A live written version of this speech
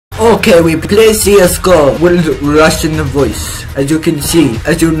Okay, we play CSGO with Russian voice. As you can see,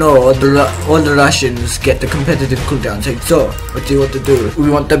 as you know, all the Russians get the competitive cooldown. So, what do you want to do? We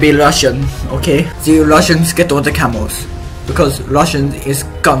want to be Russian, okay? The Russians get all the camos. Because Russian is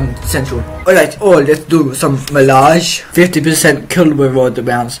gun central. Alright, let's do some Mirage. 50% kill reward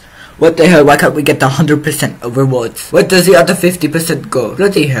rounds. What the hell, why can't we get the 100% of rewards? Where does the other 50% go?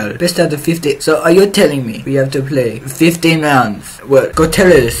 Bloody hell, best out of 50. So are you telling me we have to play 15 rounds? Well, go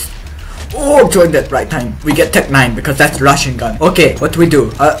tell us. Oh, join that right time. We get Tech 9 because that's Russian gun. Okay, what do we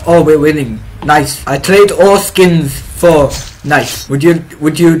do? We're winning. Nice. I trade all skins for nice. Would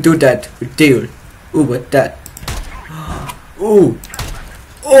you do that? Deal. Ooh, what that? Ooh.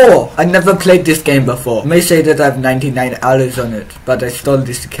 Oh, I never played this game before. I may say that I have 99 hours on it, but I stole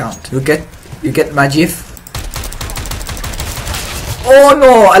this account. You get my GIF? Oh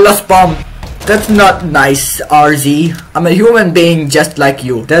no, I lost bomb. That's not nice, RZ. I'm a human being just like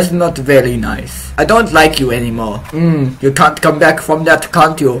you. That's not very nice. I don't like you anymore. You can't come back from that,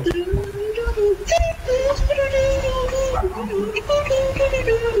 can't you?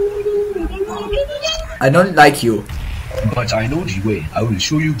 I don't like you. But I know G-Way. I will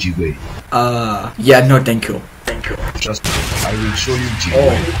show you G-Way. Yeah, no thank you. Thank you. Just I will show you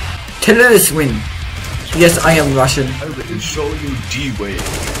G-Way. Oh. Terrorist win. Yes, I am Russian. I will show you G-Way.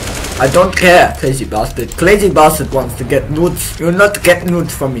 I don't care, crazy bastard. Crazy bastard wants to get nudes. You will not get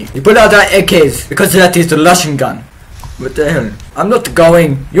nudes from me. You put out our AKs because that is the Russian gun. What the hell? I'm not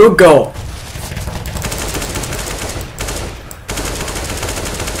going. You go.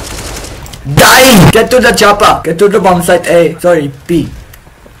 Die! Get to the chopper! Get to the bomb site A. Sorry, B.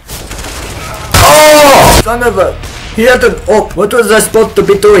 Oh! Son of a... He had to... Oh, what was I supposed to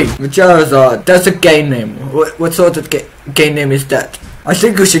be doing? Charizard. That's a gay name. What sort of gay name is that? I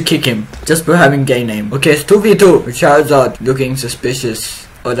think you should kick him. Just for having gay name. Okay, it's 2v2. Charizard. Looking suspicious.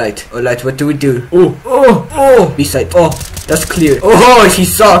 Alright, what do we do? Oh! B-side. Oh, that's clear. Oh, he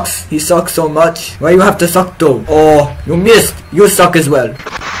sucks. He sucks so much. Why you have to suck though? Oh, you missed. You suck as well.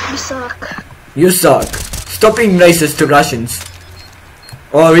 You suck. You suck. Stop being racist to Russians.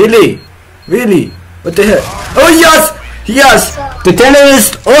 Oh, really? Really? What the hell? Oh, yes! Yes! The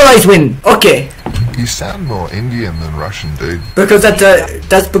terrorists always win. Okay. You sound more Indian than Russian, dude. Because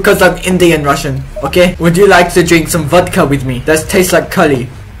that's because I'm Indian Russian. Okay? Would you like to drink some vodka with me? That tastes like curry.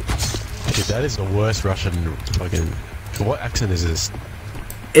 Dude, that is the worst Russian fucking... What accent is this?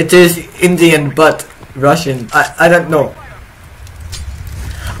 It is Indian, but Russian. I don't know.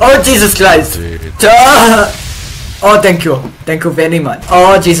 Oh, Jesus Christ! Oh, thank you. Thank you very much.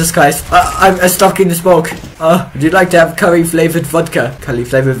 Oh, Jesus Christ. I'm stuck in the smoke. Would you like to have curry flavored vodka? Curry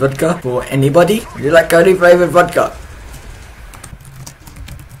flavored vodka? For anybody? Would you like curry flavored vodka?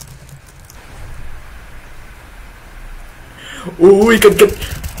 Oh, we could get...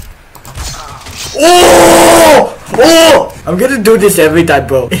 Oh! I'm gonna do this every time,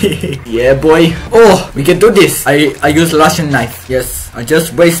 bro. Yeah, boy. Oh, we can do this. I use Russian knife. Yes, I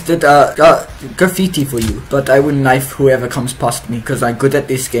just wasted graffiti for you, but I will knife whoever comes past me because I'm good at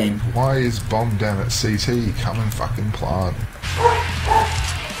this game. Why is bomb down at CT? Come and fucking plant.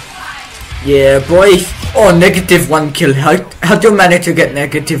 Yeah, boy. Oh, -1 kill. How'd you manage to get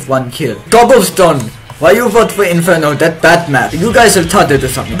 -1 kill? Cobblestone. Why you vote for Inferno? That bad map. You guys are retarded or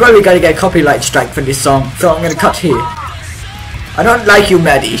something. Probably gotta get a copyright strike for this song, so I'm gonna cut here. I don't like you,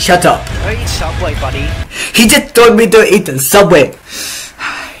 Maddie. Shut up. Go eat Subway, buddy. He just told me to eat Subway.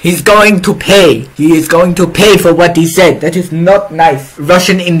 He's going to pay. He is going to pay for what he said. That is not nice.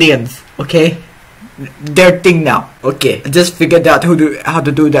 Russian Indians, okay? Their thing now. Okay, I just figured out how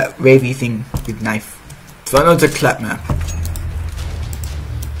to do that wavy thing with knife. So I know it's a clap map.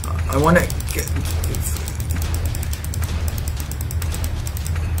 I wanna get...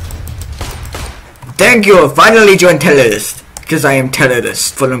 Thank you, finally joined terrorist. Because I am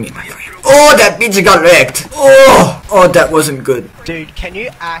terrorist. Follow me, my friend. Oh, that bitch got wrecked. Oh, that wasn't good. Dude, can you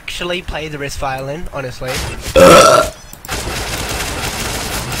actually play the wrist violin, honestly?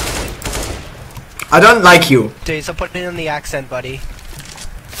 I don't like you. Dude, so put it in the accent, buddy.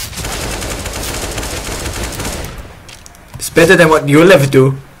 It's better than what you'll ever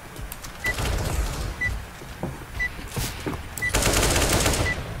do.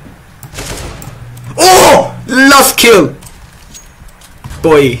 Oh! Last kill!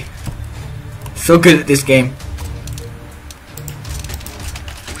 Boy. So good at this game.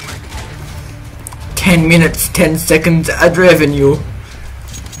 10 minutes, 10 seconds ad revenue.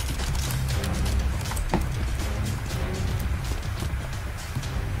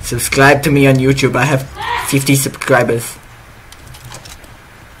 Subscribe to me on YouTube. I have 50 subscribers.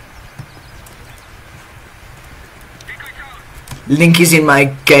 Link is in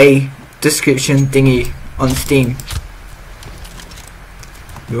my gay description thingy on Steam.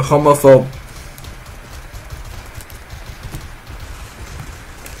 You homophobe.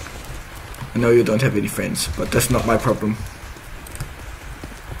 I know you don't have any friends, but that's not my problem.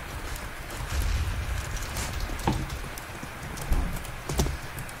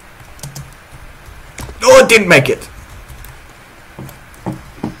 Oh, I didn't make it.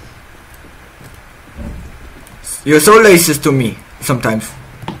 You're so racist to me sometimes.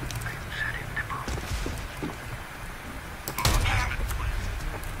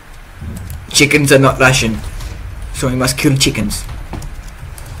 Chickens are not Russian, so we must kill chickens.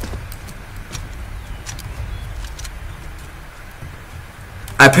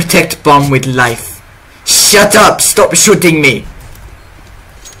 I protect bomb with life. Shut up! Stop shooting me!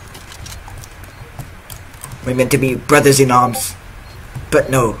 We're meant to be brothers in arms.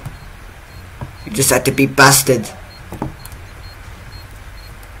 But no. You just had to be bastard.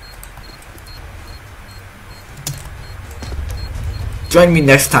 Join me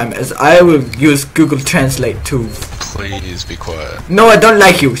next time as I will use Google Translate too. Please be quiet. No, I don't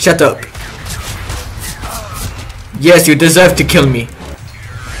like you. Shut up. Yes, you deserve to kill me.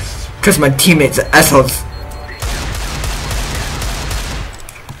 Cause my teammates are assholes.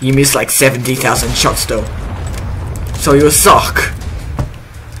 You missed like 70,000 shots though. So you suck.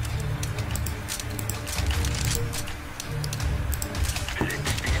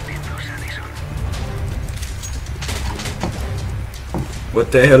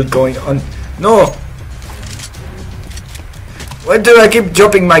 What the hell going on? No! Why do I keep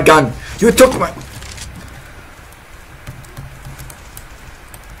dropping my gun? You took my...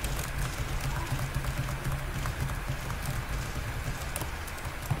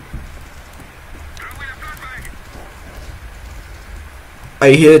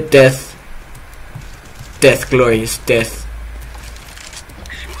 I hear death. Death, glorious death.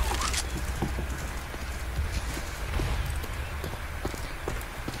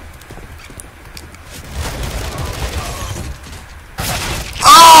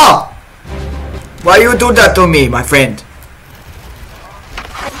 Ah! Why you do that to me, my friend?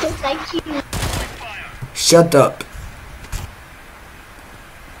 I don't like you. Shut up.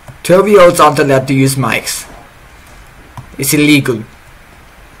 12-year-olds aren't allowed to use mics. It's illegal.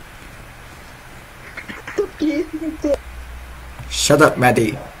 Shut up,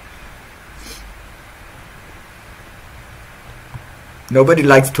 Maddie. Nobody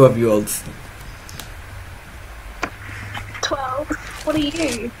likes 12-year-olds. 12. What are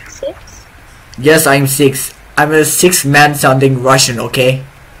you? 6? Yes, I'm 6. I'm a 6-man sounding Russian, okay?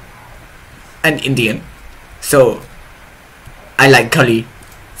 And Indian. So, I like curry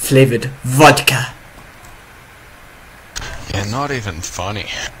flavored vodka. You're not even funny.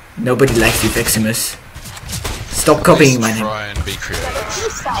 Nobody likes you, Veximus. Stop copying my name. Try and be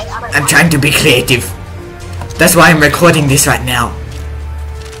creative. I'm trying to be creative. That's why I'm recording this right now.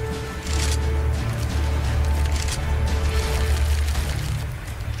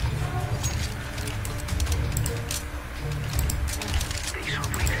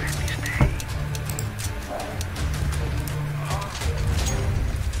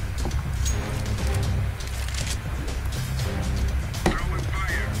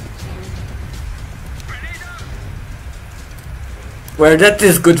 Well, that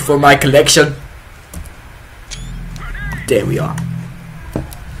is good for my collection. There we are.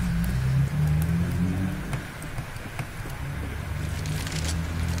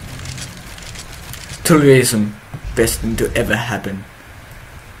 Tourism, best thing to ever happen.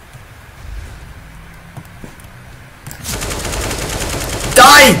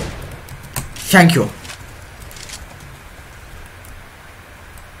 Die! Thank you.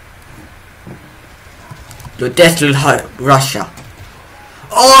 Your death will hurt Russia.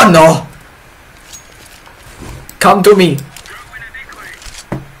 Oh no! Come to me.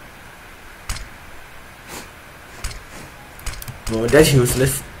 Oh, that's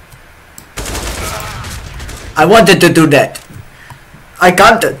useless. I wanted to do that. I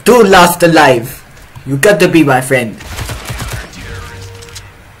can't do last alive. You got to be my friend.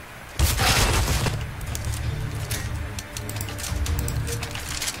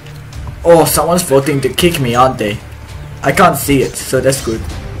 Oh, someone's voting to kick me, aren't they? I can't see it, so that's good.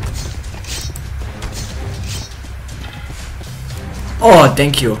 Oh,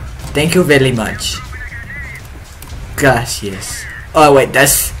 thank you. Thank you very much. Gracias. Oh wait,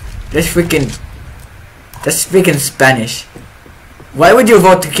 that's freaking Spanish. Why would you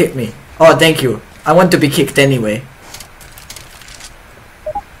vote to kick me? Oh, thank you. I want to be kicked anyway.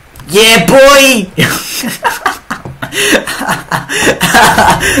 Yeah, boy!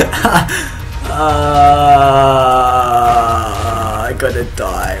 I'm gonna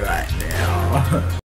die right now.